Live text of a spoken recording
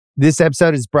This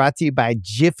episode is brought to you by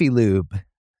Jiffy Lube.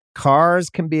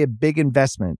 Cars can be a big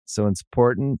investment, so it's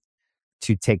important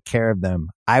to take care of them.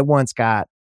 I once got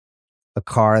a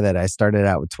car that I started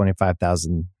out with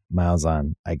 25,000 miles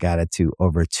on. I got it to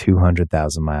over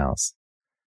 200,000 miles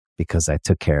because I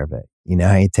took care of it. You know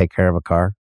how you take care of a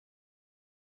car?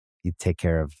 You take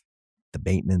care of the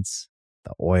maintenance,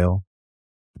 the oil,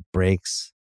 the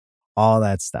brakes, all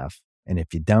that stuff. And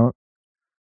if you don't,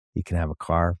 you can have a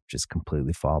car just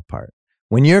completely fall apart.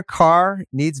 When your car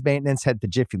needs maintenance, head to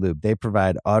Jiffy Lube. They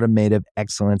provide automotive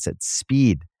excellence at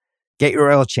speed. Get your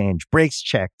oil change, brakes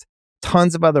checked,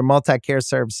 tons of other multi-care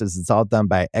services. It's all done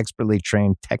by expertly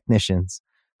trained technicians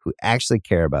who actually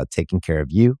care about taking care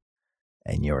of you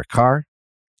and your car.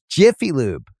 Jiffy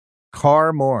Lube,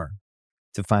 car more.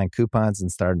 To find coupons and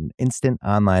start an instant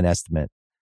online estimate,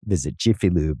 visit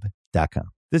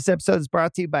jiffylube.com. This episode is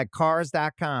brought to you by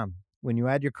Cars.com. When you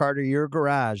add your car to your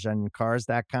garage on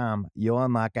Cars.com, you'll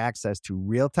unlock access to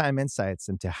real-time insights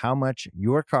into how much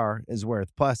your car is worth.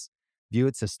 Plus, view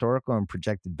its historical and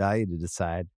projected value to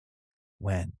decide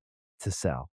when to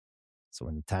sell. So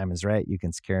when the time is right, you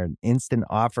can secure an instant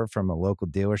offer from a local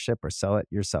dealership or sell it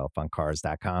yourself on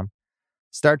Cars.com.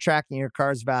 Start tracking your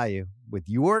car's value with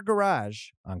your garage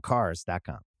on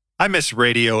Cars.com. I miss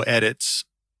radio edits.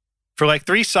 For like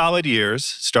 3 solid years,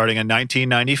 starting in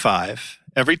 1995,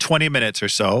 every 20 minutes or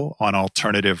so on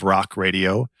alternative rock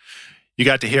radio, you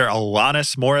got to hear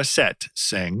Alanis Morissette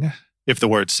sing, if the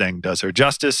word sing does her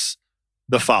justice,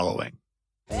 the following.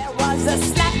 There was a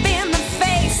slap in the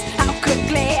face, how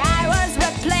quickly I was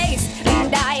replaced.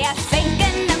 And are you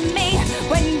thinking of me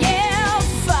when you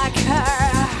fuck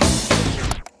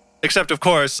her? Except, of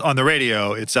course, on the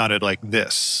radio, it sounded like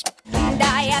this. And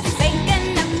are you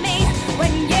thinking of me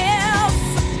when you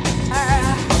fuck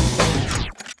her?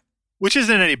 Which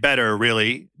isn't any better,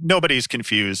 really. Nobody's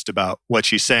confused about what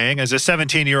she's saying. As a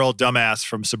 17-year-old dumbass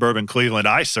from suburban Cleveland,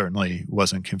 I certainly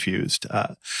wasn't confused.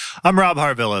 I'm Rob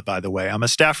Harvilla, by the way. I'm a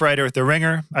staff writer at The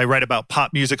Ringer. I write about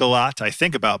pop music a lot. I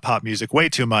think about pop music way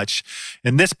too much.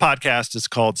 And this podcast is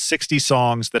called 60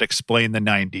 Songs That Explain the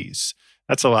 90s.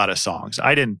 That's a lot of songs.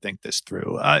 I didn't think this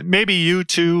through. Maybe you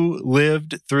too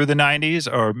lived through the 90s,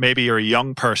 or maybe you're a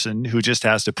young person who just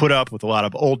has to put up with a lot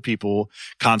of old people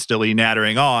constantly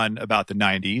nattering on about the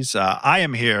 90s. I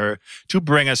am here to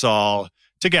bring us all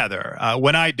together.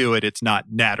 When I do it, it's not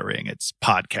nattering, it's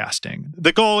podcasting.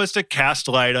 The goal is to cast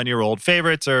light on your old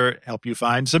favorites or help you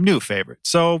find some new favorites.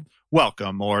 So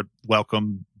welcome or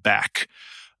welcome back.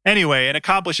 Anyway, in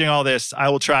accomplishing all this, I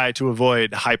will try to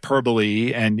avoid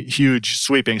hyperbole and huge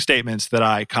sweeping statements that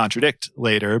I contradict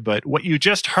later. But what you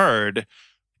just heard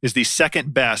is the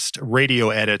second best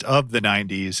radio edit of the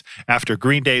 90s after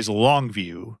Green Day's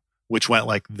Longview, which went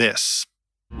like this.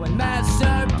 When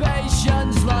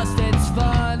masturbation's lost its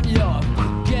fun, you're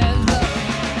fucking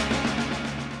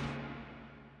love.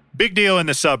 Big deal in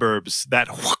the suburbs, that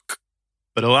whook.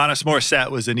 But Alanis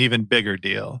Morissette was an even bigger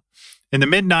deal. In the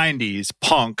mid-90s,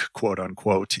 punk,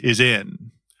 quote-unquote, is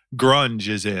in. Grunge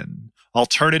is in.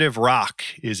 Alternative rock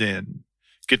is in.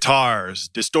 Guitars,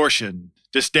 distortion,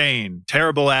 disdain,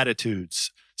 terrible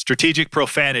attitudes, strategic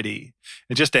profanity,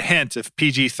 and just a hint of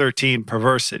PG-13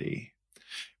 perversity.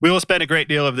 We will spend a great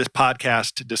deal of this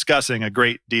podcast discussing a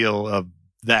great deal of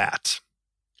that.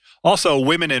 Also,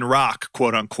 women in rock,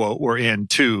 quote-unquote, were in,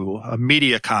 too, a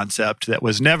media concept that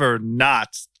was never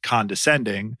not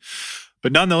condescending.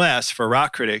 But nonetheless, for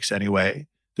rock critics anyway,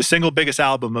 the single biggest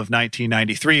album of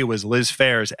 1993 was Liz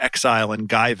Phair's Exile in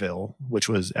Guyville, which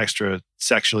was extra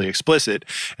sexually explicit.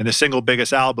 And the single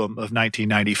biggest album of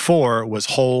 1994 was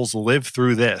Hole's Live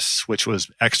Through This, which was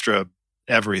extra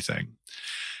everything.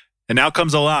 And now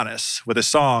comes Alanis with a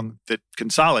song that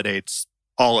consolidates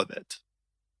all of it.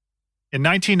 In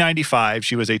 1995,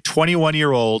 she was a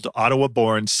 21-year-old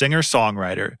Ottawa-born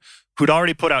singer-songwriter who'd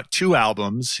already put out 2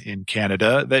 albums in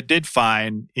Canada that did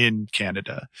fine in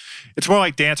Canada. It's more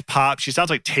like dance pop. She sounds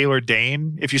like Taylor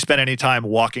Dane if you spend any time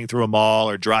walking through a mall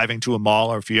or driving to a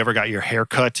mall, or if you ever got your hair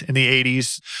cut in the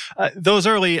 80s. Those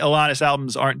early Alanis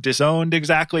albums aren't disowned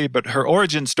exactly, but her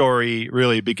origin story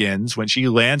really begins when she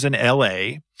lands in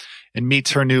L.A. and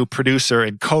meets her new producer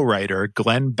and co-writer,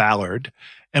 Glenn Ballard,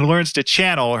 and learns to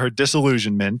channel her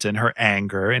disillusionment and her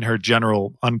anger and her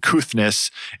general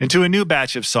uncouthness into a new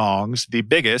batch of songs, the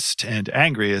biggest and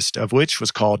angriest of which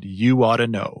was called You Oughta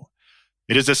Know.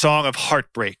 It is a song of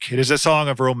heartbreak. It is a song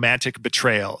of romantic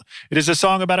betrayal. It is a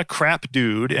song about a crap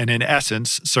dude, and in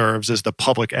essence serves as the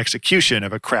public execution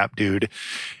of a crap dude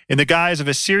in the guise of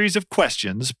a series of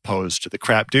questions posed to the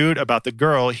crap dude about the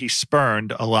girl he spurned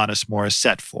Alanis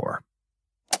Morissette for.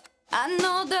 I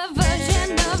know the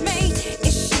version of me.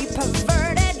 Is she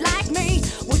perverted like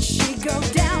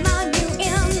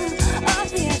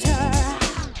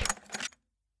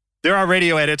There are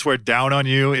radio edits where Down on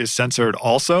You is censored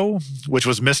also, which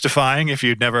was mystifying if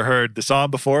you'd never heard the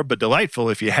song before, but delightful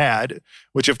if you had,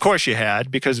 which of course you had,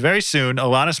 because very soon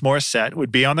Alanis Morissette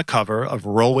would be on the cover of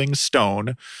Rolling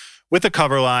Stone with the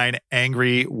cover line,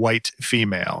 Angry White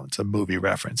Female. It's a movie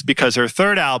reference, because her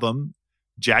third album,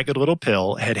 Jagged Little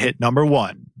Pill, had hit number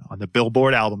 1 on the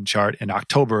Billboard album chart in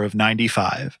October of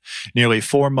 95, nearly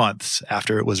 4 months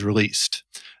after it was released.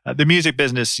 The music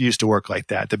business used to work like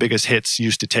that. The biggest hits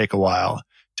used to take a while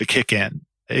to kick in.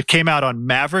 It came out on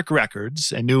Maverick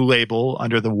Records, a new label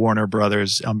under the Warner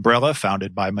Brothers umbrella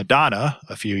founded by Madonna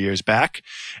a few years back,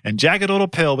 and Jagged Little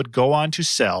Pill would go on to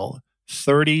sell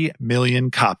 30 million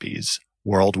copies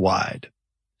worldwide.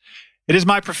 It is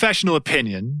my professional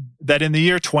opinion that in the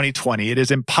year 2020, it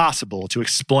is impossible to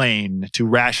explain, to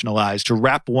rationalize, to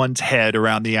wrap one's head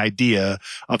around the idea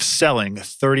of selling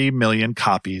 30 million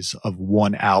copies of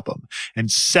one album and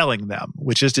selling them,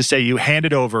 which is to say you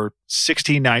handed over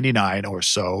 $16.99 or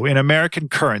so in American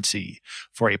currency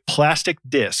for a plastic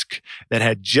disc that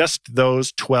had just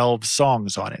those 12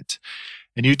 songs on it.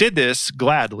 And you did this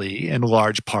gladly, in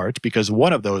large part, because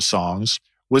one of those songs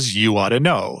was You Oughta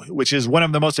Know, which is one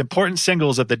of the most important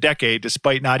singles of the decade,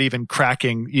 despite not even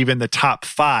cracking even the top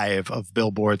 5 of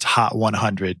Billboard's Hot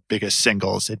 100 biggest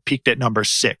singles. It peaked at number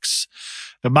 6.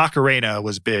 The Macarena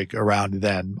was big around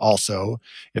then also,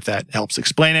 if that helps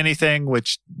explain anything,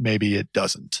 which maybe it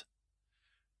doesn't.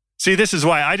 See, this is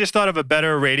why I just thought of a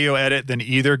better radio edit than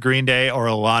either Green Day or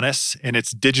Alanis in its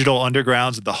digital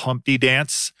undergrounds of the Humpty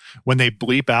Dance when they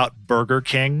bleep out Burger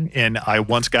King in I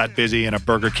Once Got Busy in a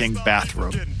Burger King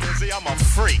Bathroom. I'm a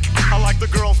freak. I like the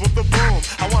girls with the boom.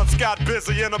 I once got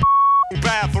busy in a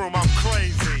bathroom. I'm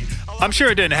crazy. I'm sure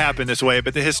it didn't happen this way,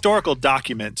 but the historical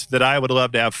document that I would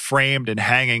love to have framed and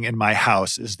hanging in my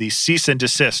house is the cease and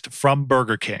desist from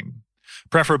Burger King,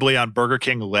 preferably on Burger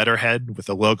King letterhead with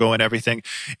the logo and everything,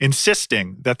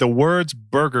 insisting that the words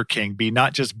Burger King be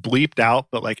not just bleeped out,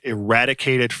 but like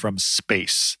eradicated from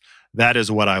space. That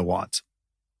is what I want.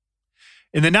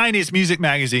 In the 90s, music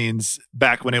magazines,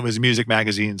 back when it was music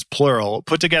magazines, plural,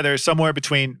 put together somewhere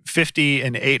between 50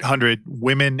 and 800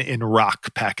 women in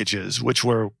rock packages, which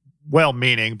were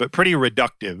well-meaning, but pretty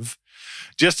reductive.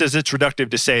 Just as it's reductive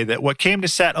to say that what came to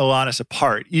set Alanis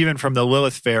apart, even from the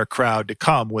Lilith Fair crowd to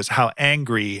come, was how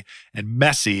angry and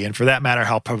messy, and for that matter,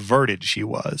 how perverted she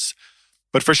was.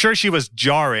 But for sure, she was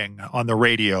jarring on the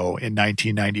radio in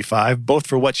 1995, both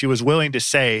for what she was willing to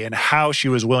say and how she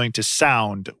was willing to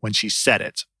sound when she said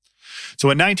it. So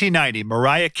in 1990,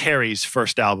 Mariah Carey's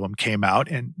first album came out,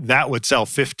 and that would sell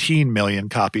 15 million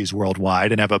copies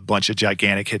worldwide and have a bunch of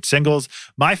gigantic hit singles,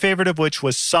 my favorite of which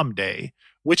was Someday,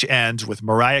 which ends with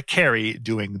Mariah Carey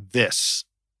doing this.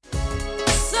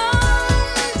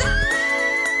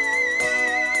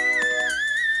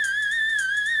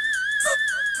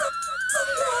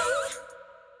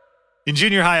 In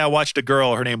junior high, I watched a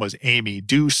girl, her name was Amy,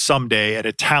 do Someday at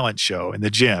a talent show in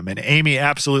the gym. And Amy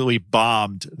absolutely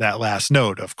bombed that last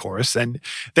note, of course. And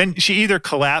then she either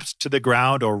collapsed to the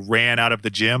ground or ran out of the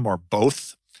gym or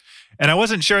both. And I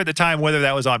wasn't sure at the time whether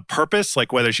that was on purpose,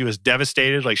 like whether she was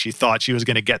devastated, like she thought she was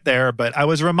going to get there. But I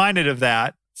was reminded of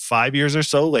that 5 years or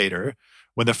so later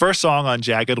when the first song on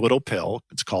Jagged Little Pill,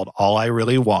 it's called All I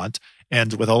Really Want,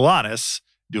 ends with Alanis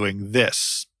doing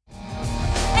this.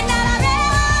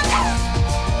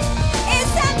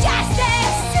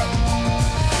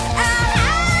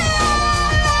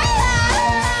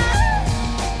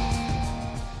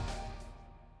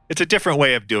 It's a different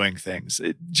way of doing things.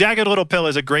 Jagged Little Pill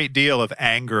is a great deal of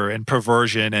anger and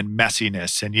perversion and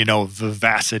messiness and,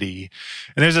 vivacity.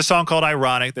 And there's a song called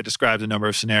Ironic that describes a number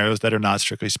of scenarios that are not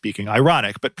strictly speaking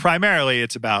ironic, but primarily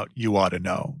it's about You Oughta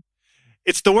Know.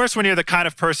 It's the worst when you're the kind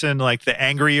of person, like the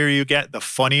angrier you get, the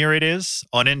funnier it is,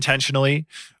 unintentionally.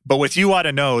 But with You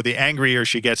Oughta Know, the angrier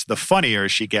she gets, the funnier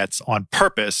she gets on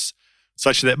purpose,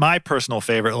 such that my personal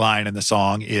favorite line in the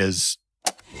song is,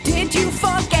 Did you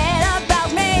forget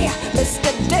about me,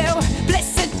 Mr.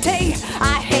 Duplicity?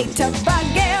 I hate to bug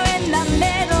you in the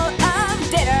middle of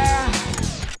dinner.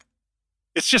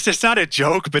 It's not a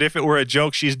joke, but if it were a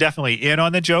joke, she's definitely in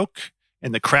on the joke.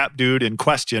 And the crap dude in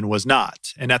question was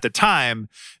not. And at the time,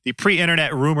 the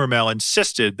pre-internet rumor mill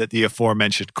insisted that the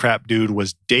aforementioned crap dude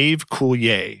was Dave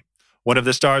Coulier, one of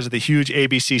the stars of the huge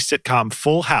ABC sitcom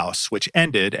Full House, which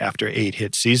ended after 8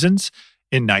 hit seasons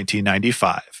in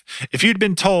 1995. If you'd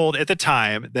been told at the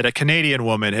time that a Canadian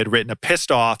woman had written a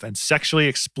pissed off and sexually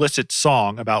explicit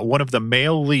song about one of the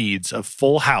male leads of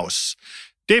Full House,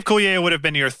 Dave Coulier would have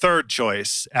been your third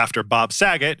choice after Bob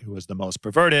Saget, who was the most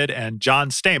perverted, and John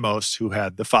Stamos, who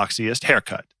had the foxiest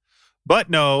haircut. But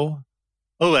no,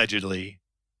 allegedly,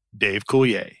 Dave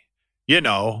Coulier. You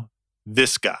know,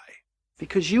 this guy.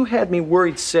 Because you had me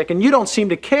worried sick and you don't seem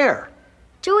to care.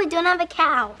 Joey, don't have a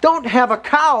cow. Don't have a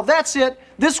cow, that's it.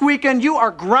 This weekend you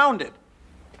are grounded.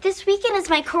 This weekend is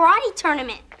my karate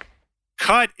tournament.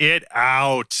 Cut it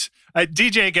out.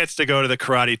 DJ gets to go to the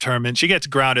karate tournament. She gets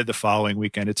grounded the following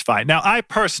weekend. It's fine. Now, I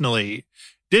personally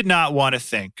did not want to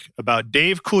think about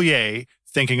Dave Coulier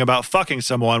thinking about fucking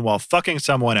someone while fucking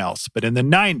someone else. But in the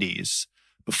 90s,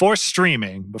 before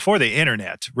streaming, before the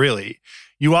internet, really,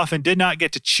 you often did not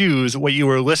get to choose what you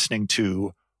were listening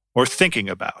to or thinking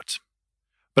about.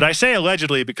 But I say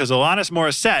allegedly because Alanis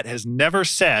Morissette has never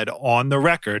said on the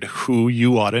record who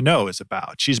You Oughta Know is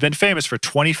about. She's been famous for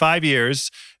 25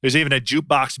 years. There's even a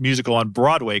jukebox musical on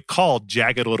Broadway called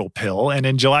Jagged Little Pill. And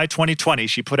in July 2020,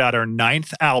 she put out her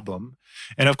 9th album.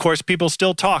 And of course, people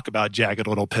still talk about Jagged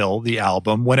Little Pill, the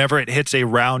album, whenever it hits a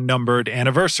round-numbered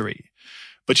anniversary.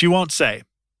 But you won't say.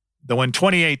 Though in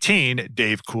 2018,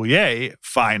 Dave Coulier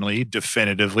finally,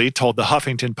 definitively told the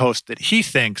Huffington Post that he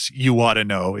thinks You Oughta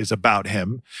Know is about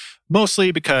him,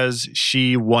 mostly because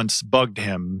she once bugged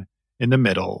him in the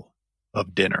middle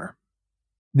of dinner.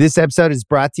 This episode is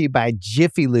brought to you by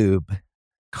Jiffy Lube.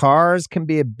 Cars can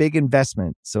be a big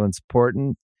investment, so it's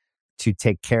important to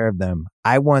take care of them.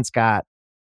 I once got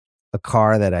a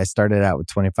car that I started out with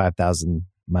 25,000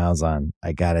 miles on.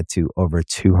 I got it to over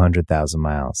 200,000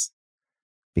 miles.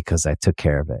 Because I took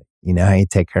care of it. You know how you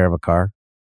take care of a car?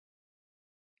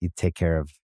 You take care of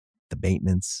the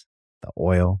maintenance, the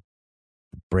oil,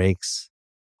 the brakes,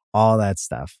 all that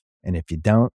stuff. And if you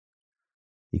don't,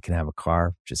 you can have a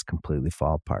car just completely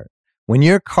fall apart. When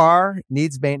your car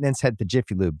needs maintenance, head to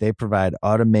Jiffy Lube. They provide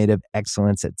automotive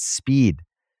excellence at speed.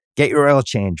 Get your oil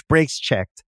change, brakes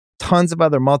checked, tons of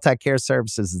other multi-care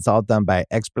services. It's all done by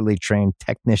expertly trained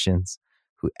technicians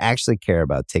who actually care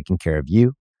about taking care of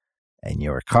you and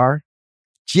your car.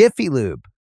 Jiffy Lube,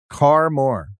 car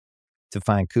more. To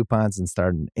find coupons and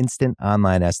start an instant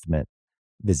online estimate,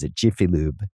 visit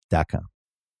jiffylube.com.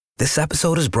 This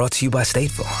episode is brought to you by State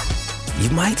Farm. You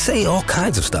might say all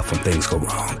kinds of stuff when things go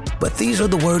wrong, but these are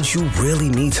the words you really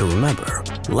need to remember.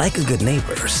 Like a good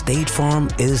neighbor, State Farm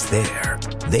is there.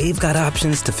 They've got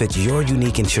options to fit your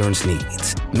unique insurance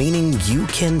needs, meaning you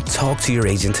can talk to your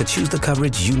agent to choose the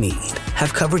coverage you need,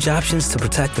 have coverage options to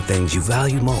protect the things you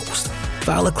value most,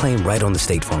 file a claim right on the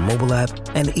State Farm mobile app,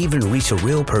 and even reach a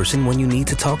real person when you need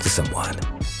to talk to someone.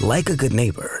 Like a good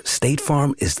neighbor, State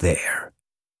Farm is there.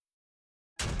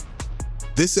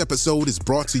 This episode is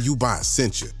brought to you by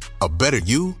Essentia. A better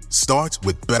you starts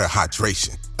with better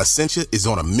hydration. Essentia is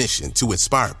on a mission to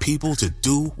inspire people to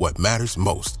do what matters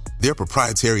most. Their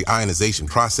proprietary ionization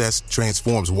process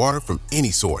transforms water from any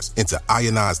source into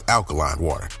ionized alkaline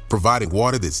water, providing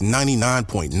water that's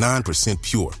 99.9%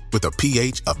 pure with a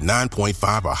pH of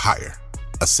 9.5 or higher.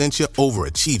 Essentia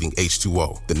overachieving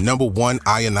H2O, the #1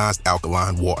 ionized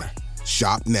alkaline water.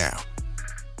 Shop now.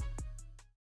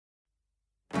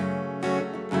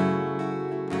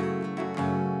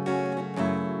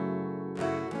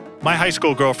 My high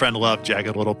school girlfriend loved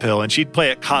Jagged Little Pill, and she'd play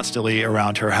it constantly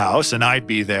around her house, and I'd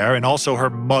be there, and also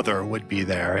her mother would be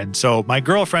there. And so my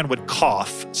girlfriend would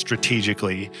cough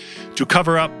strategically to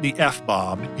cover up the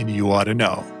F-bomb in You Oughta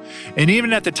Know. And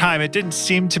even at the time, it didn't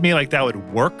seem to me like that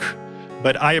would work,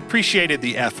 but I appreciated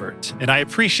the effort, and I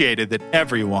appreciated that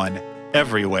everyone,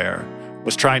 everywhere,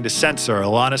 was trying to censor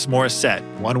Alanis Morissette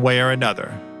one way or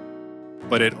another.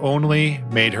 But it only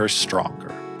made her stronger.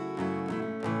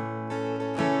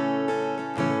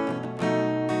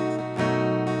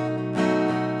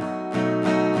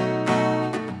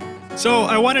 So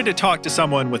I wanted to talk to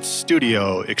someone with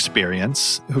studio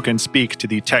experience who can speak to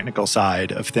the technical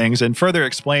side of things and further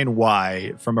explain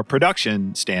why, from a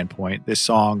production standpoint, this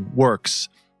song works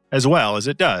as well as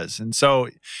it does. And so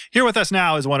here with us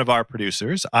now is one of our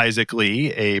producers, Isaac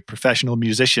Lee, a professional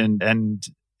musician and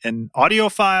an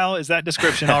audiophile. Is that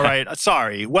description all right?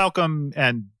 Sorry. Welcome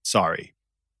and sorry.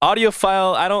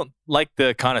 Audiophile, I don't like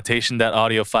the connotation that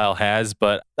audiophile has,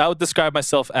 but I would describe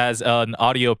myself as an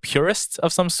audio purist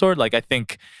of some sort. Like, I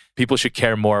think people should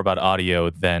care more about audio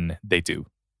than they do.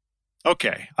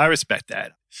 Okay, I respect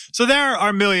that. So there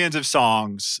are millions of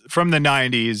songs from the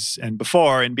 90s and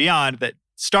before and beyond that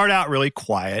start out really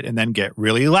quiet and then get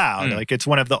really loud. Like, it's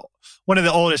one of the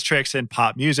oldest tricks in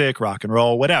pop music, rock and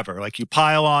roll, whatever. Like, you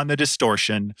pile on the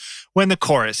distortion when the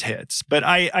chorus hits. But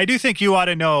I do think You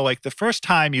Oughta Know, like, the first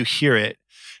time you hear it,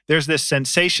 there's this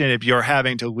sensation of you're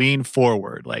having to lean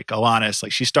forward. Like Alanis,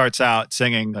 like, she starts out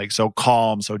singing like so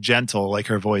calm, so gentle, like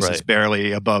her voice is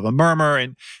barely above a murmur,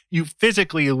 and you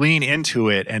physically lean into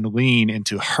it and lean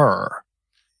into her.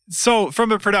 So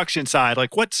from a production side,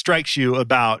 like what strikes you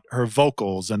about her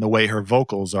vocals and the way her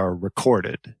vocals are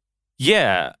recorded?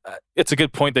 Yeah, it's a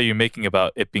good point that you're making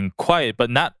about it being quiet, but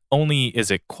not only is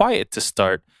it quiet to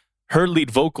start, her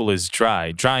lead vocal is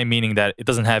dry. Dry meaning that it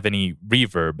doesn't have any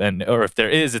reverb, or if there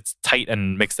is, it's tight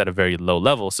and mixed at a very low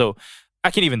level. So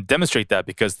I can even demonstrate that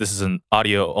because this is an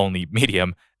audio-only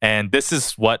medium, and this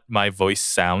is what my voice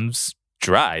sounds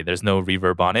dry. There's no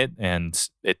reverb on it, and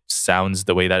it sounds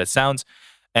the way that it sounds.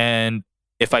 And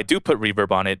if I do put reverb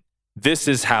on it, this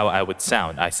is how I would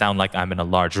sound. I sound like I'm in a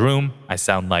large room. I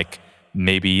sound like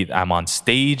maybe I'm on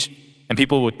stage, and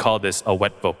people would call this a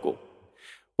wet vocal.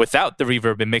 Without the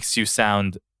reverb, it makes you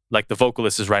sound like the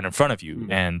vocalist is right in front of you.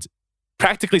 And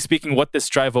practically speaking, what this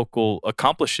dry vocal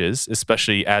accomplishes,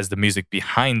 especially as the music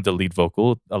behind the lead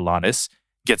vocal, Alanis,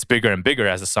 gets bigger and bigger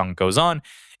as the song goes on,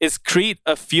 is create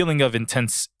a feeling of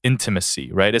intense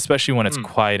intimacy, right? Especially when it's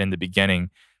quiet in the beginning.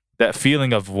 That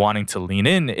feeling of wanting to lean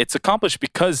in, it's accomplished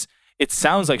because it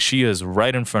sounds like she is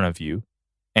right in front of you.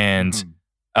 And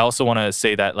I also want to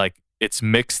say that like it's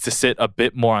mixed to sit a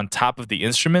bit more on top of the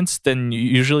instruments than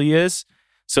usually is,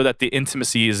 so that the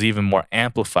intimacy is even more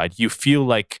amplified. You feel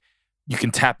like you can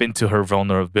tap into her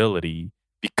vulnerability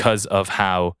because of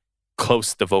how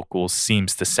close the vocal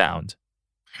seems to sound.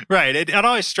 Right. It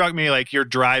always struck me like you're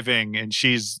driving and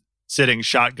she's sitting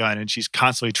shotgun and she's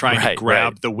constantly trying to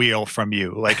grab the wheel from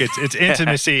you. Like it's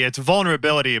intimacy, it's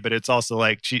vulnerability, but it's also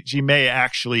like she may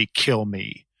actually kill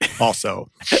me also.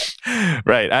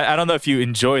 Right. I don't know if you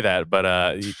enjoy that, but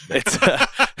it's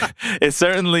it's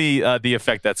certainly the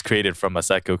effect that's created from a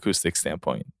psychoacoustic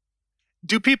standpoint.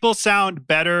 Do people sound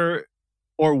better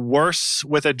or worse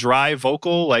with a dry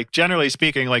vocal? Like generally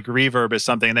speaking, like reverb is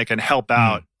something that can help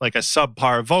out like a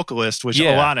subpar vocalist, which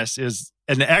Alanis is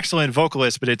an excellent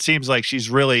vocalist, but it seems like she's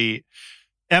really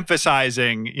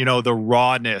emphasizing, you know, the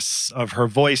rawness of her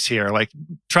voice here, like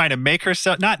trying to make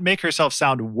herself, not make herself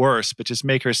sound worse, but just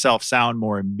make herself sound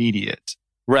more immediate.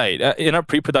 Right. In our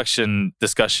pre-production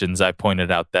discussions, I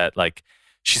pointed out that like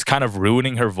she's kind of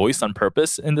ruining her voice on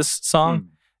purpose in this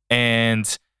song.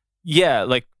 And yeah,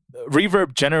 like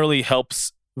reverb generally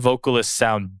helps vocalists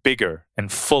sound bigger and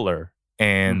fuller,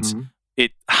 and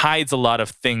it hides a lot of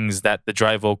things that the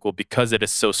dry vocal, because it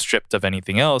is so stripped of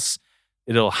anything else,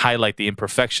 it'll highlight the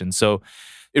imperfection. So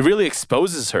it really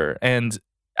exposes her, and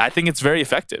I think it's very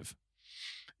effective.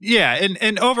 Yeah,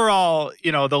 and overall,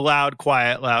 you know, the loud,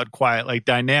 quiet, like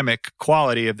dynamic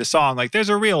quality of the song, like there's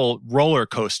a real roller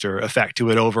coaster effect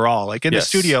to it overall. Like in the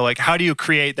studio, like how do you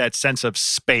create that sense of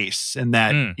space and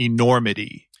that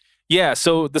enormity? Yeah,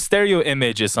 so the stereo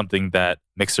image is something that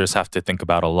mixers have to think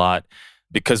about a lot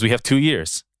because we have 2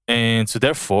 ears. And so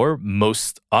therefore,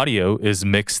 most audio is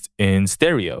mixed in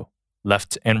stereo,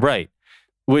 left and right,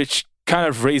 which kind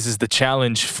of raises the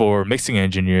challenge for mixing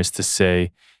engineers to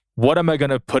say, what am I going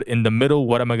to put in the middle?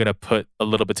 What am I going to put a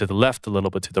little bit to the left, a little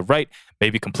bit to the right,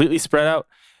 maybe completely spread out?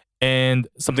 And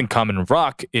something common in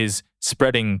rock is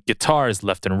spreading guitars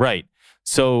left and right.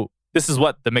 So this is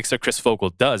what the mixer Chris Vogel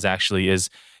does actually, is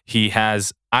he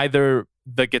has either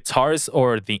the guitars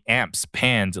or the amps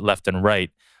panned left and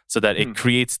right so that it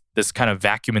creates this kind of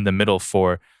vacuum in the middle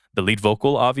for the lead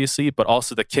vocal, obviously, but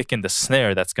also the kick and the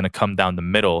snare that's going to come down the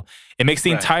middle. It makes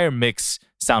the entire mix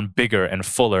sound bigger and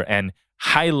fuller and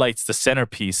highlights the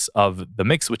centerpiece of the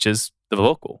mix, which is the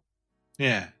vocal.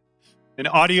 Yeah. An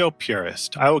audio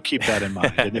purist. I will keep that in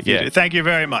mind. Thank you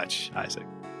very much, Isaac.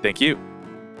 Thank you.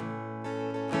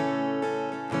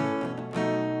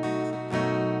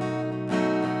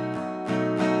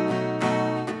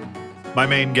 My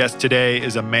main guest today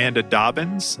is Amanda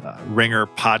Dobbins, Ringer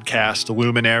podcast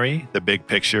luminary, The Big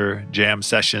Picture, Jam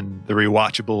Session, The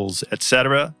Rewatchables,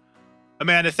 etc.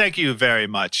 Amanda, thank you very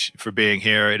much for being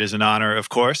here. It is an honor, of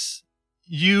course.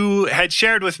 You had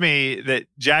shared with me that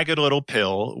Jagged Little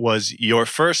Pill was your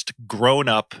first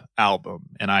grown-up album,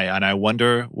 and I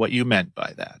wonder what you meant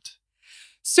by that.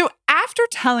 So after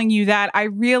telling you that, I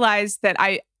realized that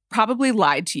I probably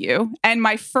lied to you. And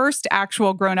my first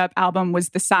actual grown-up album was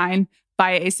The Sign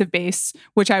by Ace of Base,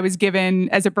 which I was given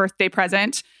as a birthday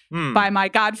present by my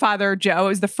godfather, Joe. It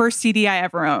was the first CD I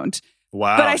ever owned.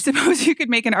 Wow. But I suppose you could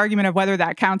make an argument of whether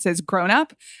that counts as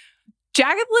grown-up.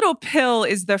 Jagged Little Pill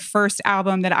is the first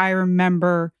album that I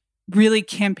remember really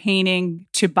campaigning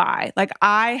to buy. Like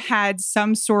I had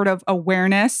some sort of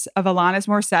awareness of Alanis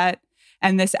Morissette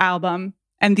and this album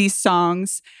and these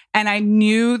songs. And I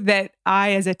knew that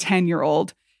I, as a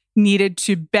 10-year-old, needed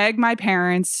to beg my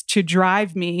parents to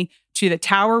drive me to the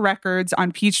Tower Records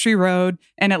on Peachtree Road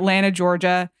in Atlanta,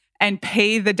 Georgia, and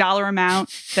pay the dollar amount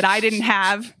that I didn't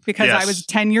have because I was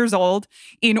 10 years old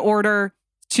in order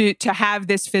to have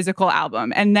this physical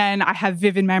album. And then I have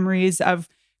vivid memories of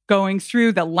going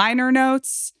through the liner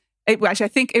notes, which I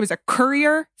think it was a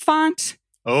Courier font.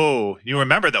 Oh, you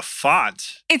remember the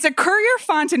font? It's a Courier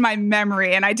font in my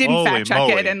memory, and I didn't Holy fact check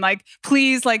moly. it. And like,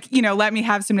 please, like, let me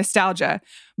have some nostalgia.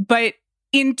 But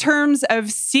in terms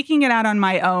of seeking it out on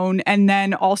my own and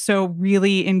then also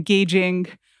really engaging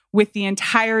with the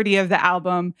entirety of the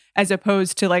album as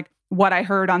opposed to like what I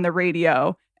heard on the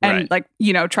radio and Right.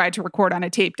 like, tried to record on a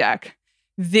tape deck,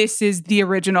 this is the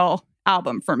original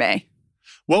album for me.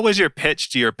 What was your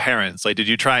pitch to your parents? Like, did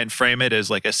you try and frame it as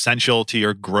like essential to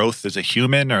your growth as a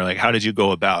human, or like how did you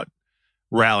go about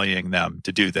rallying them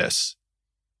to do this?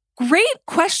 Great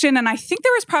question. And I think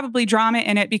there was probably drama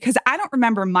in it because I don't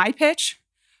remember my pitch,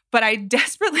 but I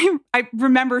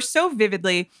remember so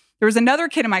vividly. There was another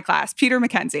kid in my class, Peter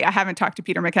McKenzie. I haven't talked to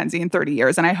Peter McKenzie in 30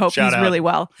 years, and I hope Shout he's out. really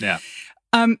well. Yeah.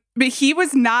 But he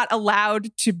was not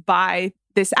allowed to buy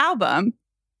this album.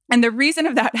 And the reason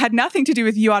of that had nothing to do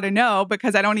with You Oughta Know,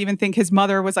 because I don't even think his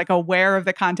mother was like aware of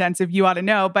the contents of You Oughta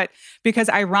Know, but because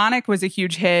Ironic was a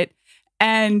huge hit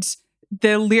and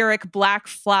the lyric Black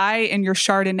Fly in Your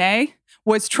Chardonnay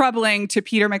was troubling to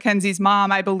Peter McKenzie's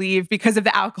mom, I believe, because of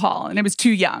the alcohol, and it was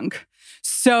too young.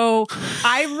 So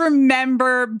I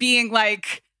remember being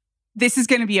like, this is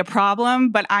going to be a problem,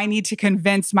 but I need to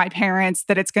convince my parents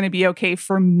that it's going to be okay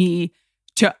for me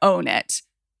to own it.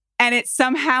 And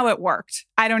somehow it worked.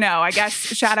 I don't know. I guess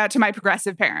shout out to my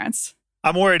progressive parents.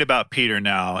 I'm worried about Peter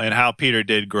now and how Peter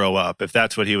did grow up, if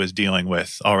that's what he was dealing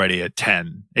with already at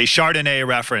 10. A Chardonnay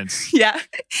reference. Yeah.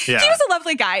 Yeah. He was a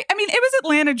lovely guy. I mean, it was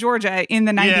Atlanta, Georgia in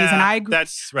the 90s. Yeah, And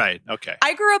that's right. Okay.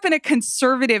 I grew up in a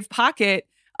conservative pocket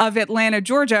of Atlanta,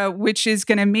 Georgia, which is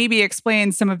going to maybe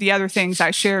explain some of the other things I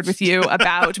shared with you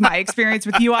about my experience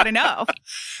with You Oughta Know.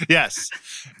 Yes,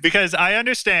 because I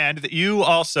understand that you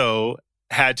also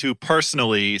had to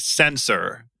personally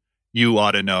censor You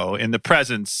Oughta Know in the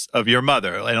presence of your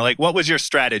mother. And like, what was your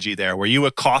strategy there? Were you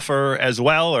a cougher as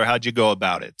well, or how'd you go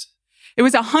about it? It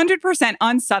was 100%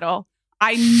 unsubtle.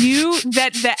 I knew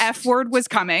that the F word was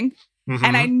coming,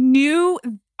 and I knew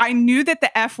that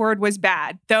the F word was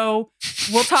bad, though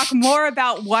we'll talk more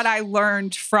about what I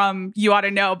learned from You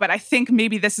Oughta Know, but I think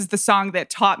maybe this is the song that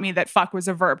taught me that fuck was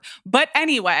a verb. But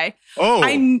anyway. Oh.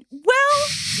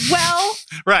 Well.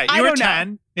 Right. You were don't 10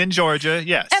 know. in Georgia.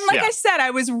 Yes. And like yeah. I said,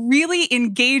 I was really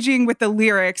engaging with the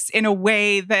lyrics in a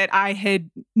way that I had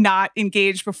not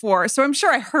engaged before. So I'm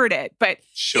sure I heard it, but,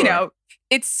 Sure.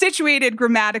 it's situated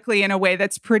grammatically in a way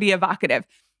that's pretty evocative.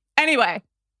 Anyway.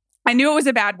 I knew it was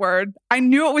a bad word. I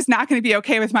knew it was not going to be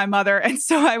okay with my mother. And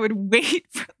so I would wait.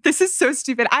 This is so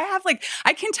stupid.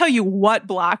 I can tell you what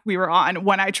block we were on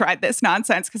when I tried this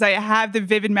nonsense because I have the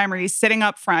vivid memories sitting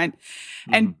up front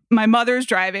and my mother's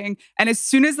driving. And as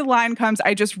soon as the line comes,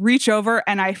 I just reach over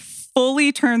and I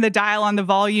fully turn the dial on the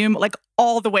volume, like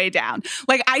all the way down.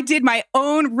 Like I did my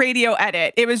own radio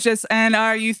edit. It was just, and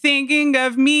are you thinking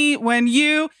of me when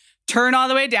you turn all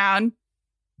the way down?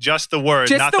 Just the word,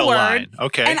 Just not the the word. line.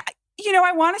 Okay. And,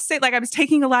 I want to say, like, I was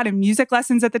taking a lot of music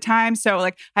lessons at the time. So,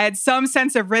 like, I had some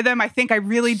sense of rhythm. I think I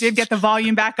really did get the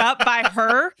volume back up by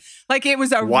her. Like, it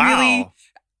was a really,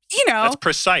 That's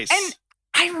precise. And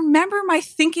I remember my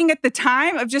thinking at the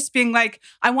time of just being like,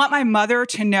 I want my mother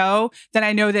to know that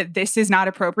I know that this is not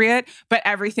appropriate, but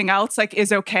everything else, like,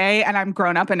 is okay. And I'm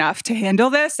grown up enough to handle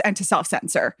this and to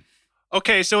self-censor.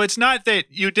 Okay, so it's not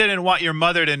that you didn't want your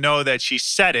mother to know that she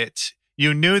said it.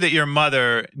 You knew that your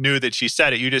mother knew that she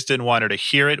said it. You just didn't want her to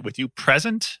hear it with you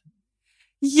present?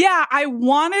 Yeah, I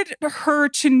wanted her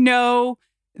to know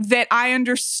that I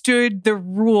understood the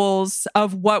rules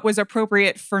of what was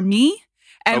appropriate for me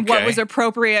and what was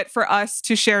appropriate for us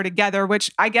to share together, which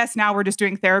I guess now we're just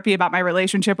doing therapy about my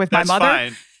relationship with my mother.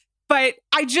 Fine. But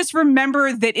I just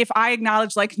remember that if I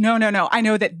acknowledge like, no, I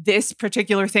know that this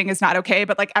particular thing is not okay,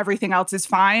 but like everything else is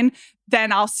fine,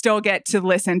 then I'll still get to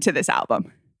listen to this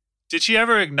album. Did she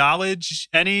ever acknowledge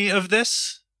any of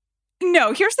this?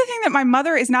 No, here's the thing that my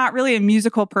mother is not really a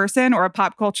musical person or a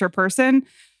pop culture person.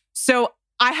 So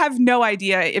I have no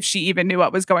idea if she even knew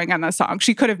what was going on in the song.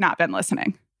 She could have not been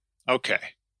listening. Okay.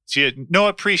 She had no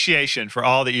appreciation for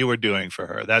all that you were doing for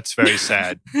her. That's very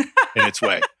sad in its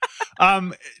way.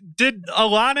 Did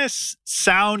Alanis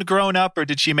sound grown up or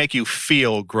did she make you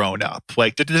feel grown up?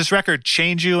 Like, did this record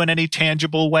change you in any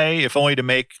tangible way, if only to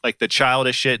make like the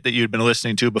childish shit that you'd been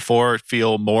listening to before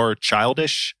feel more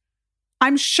childish?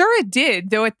 I'm sure it did,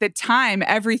 though at the time,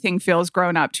 everything feels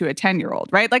grown up to a 10-year-old,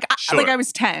 right? Like, Sure. I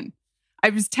was 10.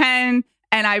 I was 10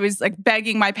 and I was like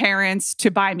begging my parents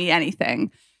to buy me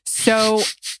anything. So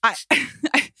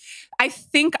I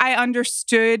think I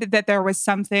understood that there was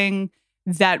something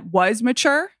that was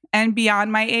mature and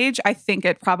beyond my age. I think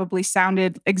it probably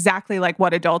sounded exactly like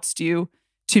what adults do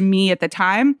to me at the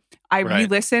time. I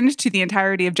re-listened to the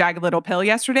entirety of Jagged Little Pill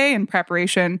yesterday in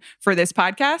preparation for this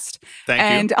podcast.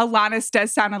 Thank you. Alanis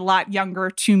does sound a lot younger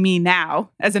to me now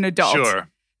as an adult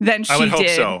than she I would hope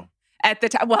did so. at the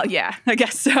time. Well, yeah, I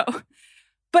guess so.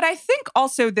 But I think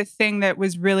also the thing that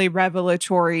was really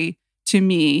revelatory to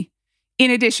me,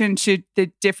 in addition to the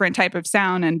different type of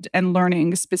sound and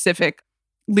learning specific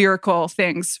lyrical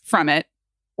things from it,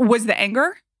 was the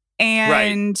anger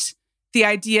and the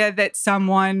idea that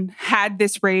someone had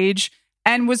this rage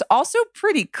and was also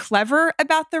pretty clever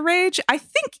about the rage. I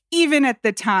think even at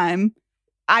the time,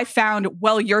 I found,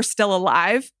 well, you're still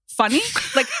alive funny.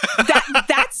 Like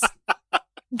that's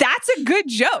a good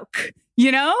joke,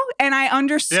 you know? And I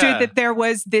understood that there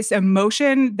was this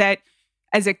emotion that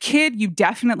as a kid, you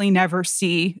definitely never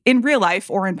see in real life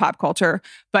or in pop culture.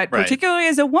 But particularly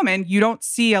as a woman, you don't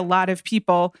see a lot of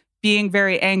people being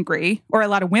very angry or a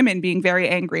lot of women being very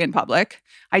angry in public.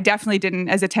 I definitely didn't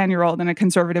as a 10-year-old in a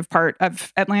conservative part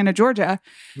of Atlanta, Georgia.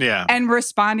 Yeah. And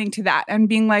responding to that and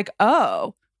being like,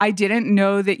 oh, I didn't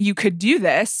know that you could do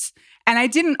this. And I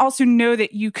didn't also know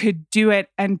that you could do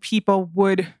it and people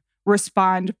would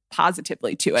respond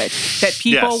positively to it. That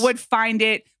people would find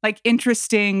it like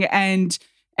interesting and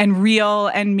real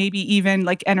and maybe even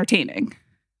like entertaining.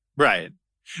 Right.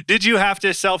 Did you have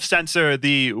to self-censor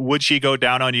the "would she go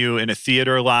down on you in a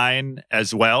theater" line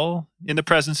as well in the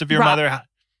presence of your mother?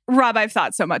 Rob, I've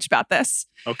thought so much about this.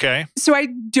 Okay. So I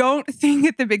don't think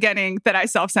at the beginning that I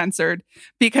self-censored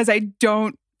because I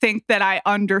don't think that I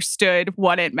understood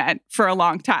what it meant for a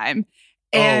long time.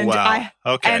 And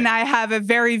I have a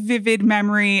very vivid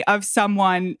memory of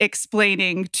someone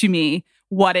explaining to me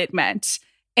what it meant.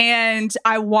 And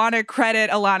I want to credit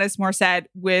Alanis Morissette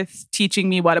with teaching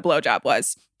me what a blowjob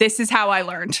was. This is how I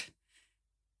learned.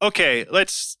 Okay,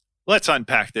 let's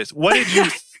unpack this. What did you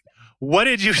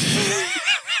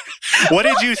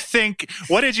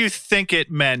think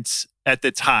it meant at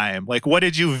the time? Like, what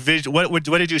did you what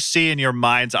did you see in your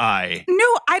mind's eye?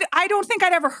 No, I don't think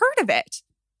I'd ever heard of it.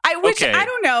 I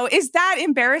don't know. Is that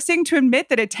embarrassing to admit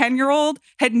that a 10-year-old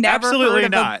had never heard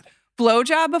of a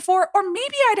blowjob before? Or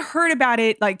maybe I'd heard about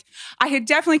it. Like, I had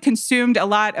definitely consumed a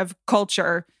lot of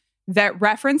culture that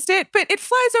referenced it, but it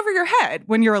flies over your head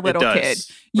when you're a little kid.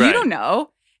 You don't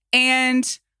know.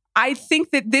 And I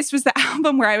think that this was the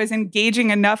album where I was engaging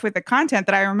enough with the content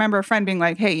that I remember a friend being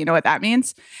like, hey, you know what that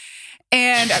means?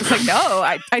 And I was like,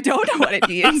 no, I don't know what it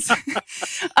means.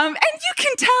 And you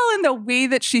can tell in the way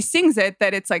that she sings it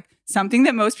that it's like something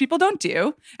that most people don't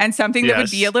do and something that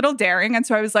would be a little daring. And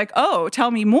so I was like, oh,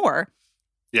 tell me more.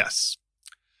 Yes.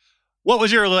 What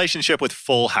was your relationship with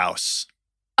Full House?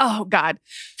 Oh, God.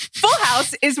 Full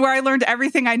House is where I learned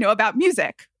everything I know about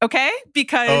music. Okay?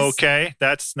 Because... Okay,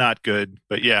 that's not good.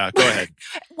 But yeah, go ahead.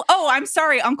 Oh, I'm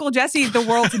sorry. Uncle Jesse, the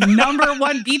world's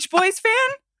 #1 Beach Boys fan?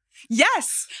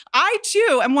 Yes, I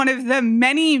too am one of the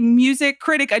many music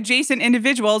critic adjacent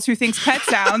individuals who thinks Pet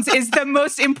Sounds is the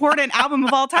most important album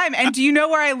of all time. And do you know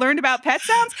where I learned about Pet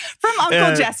Sounds? From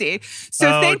Uncle Jesse.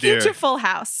 So thank you to Full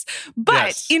House.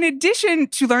 But in addition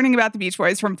to learning about the Beach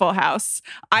Boys from Full House,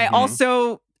 I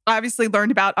also obviously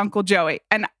learned about Uncle Joey.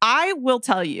 And I will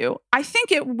tell you, I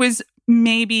think it was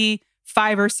maybe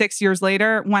 5 or 6 years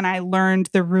later when I learned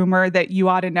the rumor that You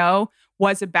Oughta Know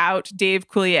was about Dave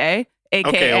Coulier,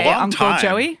 a.k.a. Uncle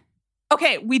Joey.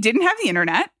 Okay, we didn't have the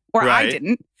internet, or I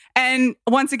didn't. And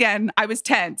once again, I was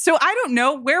 10. So I don't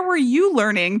know, where were you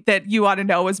learning that You Oughta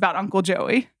Know was about Uncle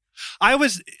Joey? I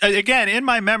was, again, in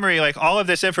my memory, like all of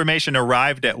this information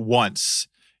arrived at once.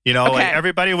 You know, like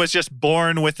everybody was just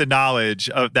born with the knowledge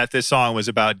of that this song was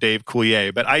about Dave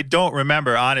Coulier. But I don't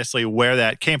remember, honestly, where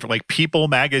that came from. Like People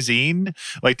magazine?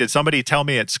 Like, did somebody tell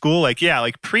me at school? Like, yeah,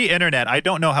 like pre-internet, I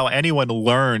don't know how anyone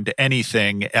learned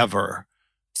anything ever.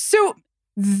 So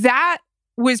that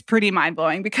was pretty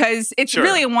mind-blowing because it's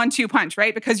really a 1-2 punch,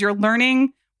 right? Because you're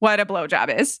learning what a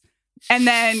blowjob is. And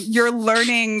then you're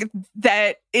learning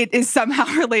that it is somehow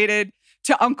related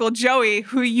to Uncle Joey,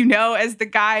 who you know as the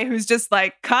guy who's just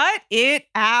like, cut it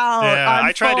out. Yeah, on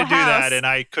I tried to Full do House. that and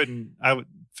I couldn't.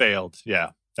 Failed. Yeah,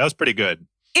 that was pretty good.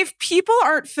 If people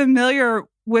aren't familiar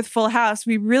with Full House,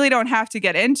 we really don't have to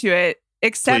get into it,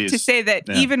 except to say that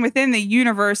even within the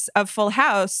universe of Full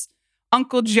House,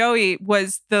 Uncle Joey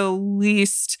was the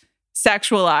least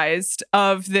sexualized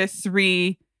of the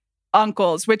 3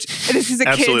 uncles, which this is a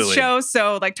kid's show,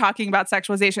 so like talking about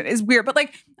sexualization is weird. But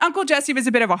like Uncle Jesse was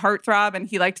a bit of a heartthrob and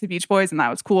he liked the Beach Boys and that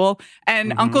was cool.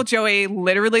 And Uncle Joey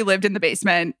literally lived in the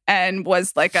basement and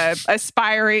was like a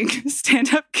aspiring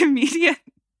stand-up comedian.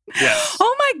 Yes.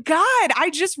 Oh my God. I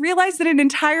just realized that an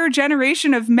entire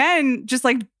generation of men just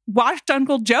like watched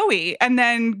Uncle Joey and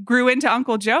then grew into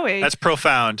Uncle Joey. That's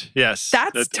profound. Yes.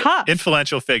 That's tough.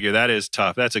 Influential figure. That is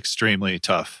tough. That's extremely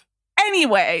tough.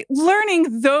 Anyway,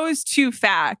 learning those two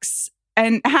facts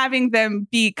and having them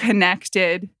be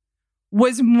connected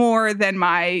was more than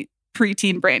my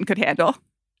preteen brain could handle.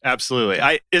 Absolutely.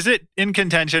 Is it in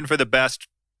contention for the best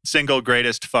single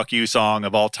greatest fuck you song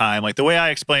of all time? Like the way I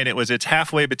explained it was it's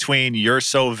halfway between You're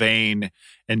So Vain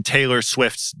and Taylor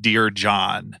Swift's Dear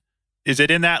John. Is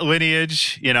it in that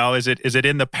lineage? You know, is it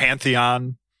in the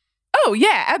pantheon? Oh,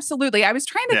 yeah, absolutely. I was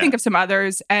trying to think of some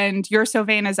others, and You're So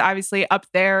Vain is obviously up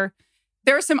there.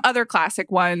 There are some other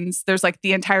classic ones. There's like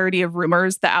the entirety of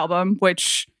Rumors, the album,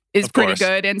 which is pretty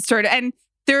good. And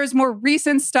there's more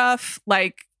recent stuff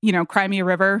like, you know, Cry Me a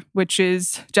River, which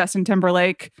is Justin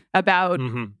Timberlake about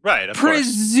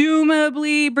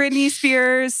presumably Britney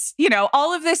Spears. You know,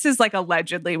 all of this is like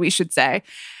allegedly, we should say.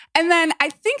 And then I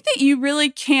think that you really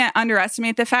can't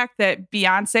underestimate the fact that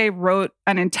Beyonce wrote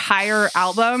an entire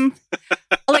album,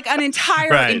 like an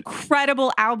entire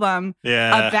incredible album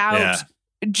about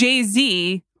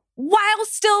Jay-Z while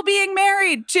still being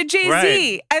married to Jay-Z.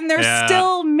 Right. And they're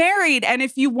still married. And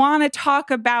if you want to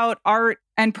talk about art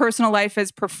and personal life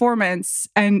as performance,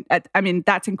 and I mean,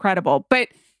 that's incredible. But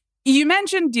you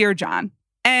mentioned Dear John.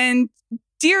 And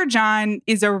Dear John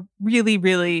is a really,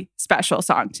 really special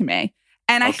song to me.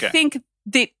 And I think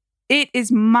that it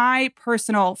is my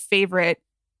personal favorite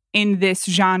in this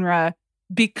genre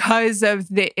because of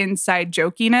the inside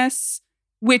jokiness,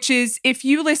 which is if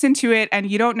you listen to it and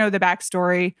you don't know the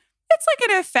backstory, it's like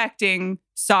an affecting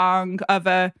song of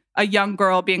a young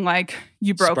girl being like,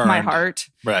 you broke my heart.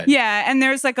 Right. Yeah. And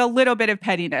there's like a little bit of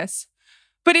pettiness.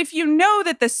 But if you know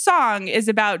that the song is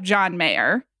about John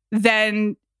Mayer,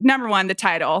 then number one, the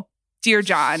title, Dear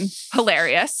John,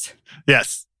 hilarious.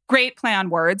 Yes. Great play on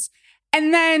words.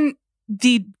 And then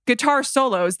the guitar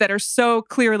solos that are so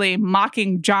clearly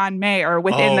mocking John Mayer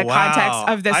within the context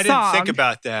of the song. I didn't think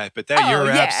about that, but you're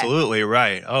absolutely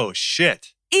right. Oh,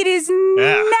 shit. It is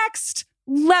next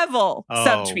level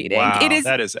subtweeting. Wow.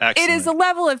 That is excellent. It is a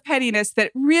level of pettiness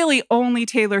that really only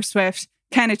Taylor Swift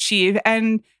can achieve.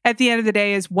 And at the end of the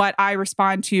day is what I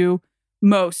respond to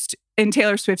most in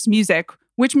Taylor Swift's music,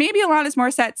 which maybe Alanis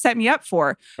Morissette set me up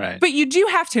for. Right. But you do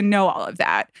have to know all of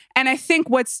that. And I think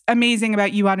what's amazing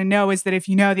about You Oughta Know is that if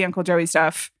you know the Uncle Joey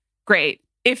stuff, great.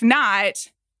 If not,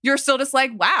 you're still just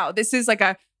like, wow, this is like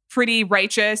a pretty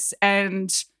righteous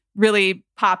and really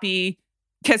poppy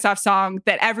kiss-off song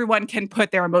that everyone can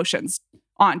put their emotions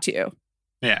onto.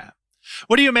 Yeah.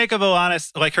 What do you make of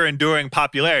Alanis, like her enduring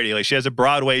popularity? Like she has a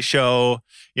Broadway show,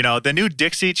 you know, the new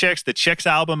Dixie Chicks, the Chicks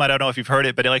album. I don't know if you've heard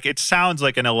it, but it sounds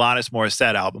like an Alanis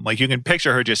Morissette album. Like you can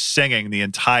picture her just singing the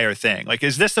entire thing. Like,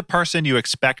 is this the person you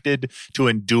expected to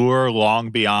endure long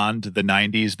beyond the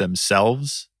 90s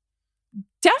themselves?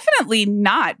 Definitely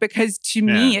not, because to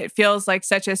me, it feels like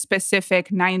such a specific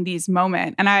 90s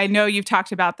moment. And I know you've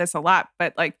talked about this a lot,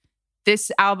 but like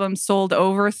this album sold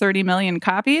over 30 million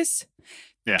copies.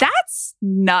 Yeah. That's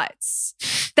nuts.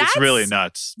 It's really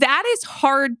nuts. That is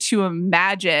hard to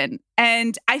imagine.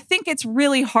 And I think it's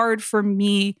really hard for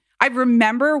me. I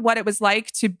remember what it was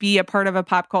like to be a part of a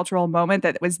pop cultural moment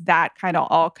that was that kind of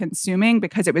all consuming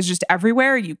because it was just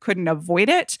everywhere. You couldn't avoid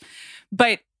it.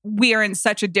 But we are in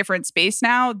such a different space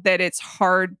now that it's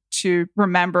hard to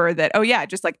remember that, oh yeah,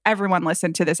 just like everyone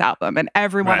listened to this album and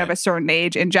everyone of a certain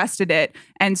age ingested it.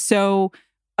 And so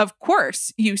of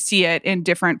course, you see it in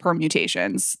different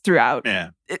permutations throughout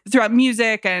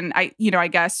music and I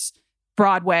guess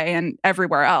Broadway and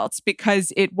everywhere else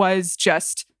because it was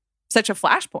just such a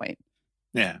flashpoint.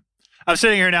 Yeah. I'm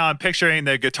sitting here now, I'm picturing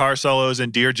the guitar solos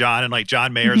in Dear John and like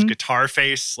John Mayer's guitar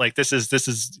face. Like this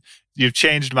is you've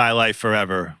changed my life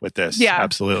forever with this. Yeah.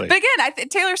 Absolutely. But again,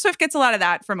 Taylor Swift gets a lot of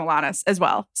that from Alanis as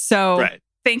well. So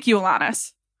thank you,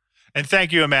 Alanis. And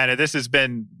thank you, Amanda. This has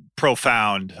been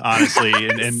profound, honestly,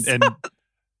 in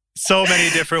so many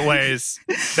different ways.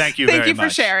 Thank you very much. Thank you for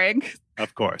sharing.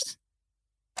 Of course.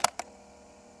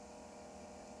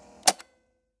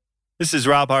 This is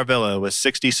Rob Harvilla with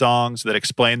 60 Songs That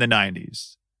Explain the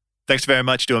 90s. Thanks very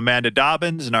much to Amanda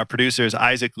Dobbins and our producers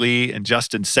Isaac Lee and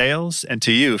Justin Sales, and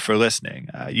to you for listening.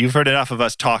 You've heard enough of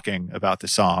us talking about the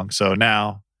song, so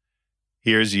now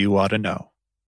here's You Oughta Know.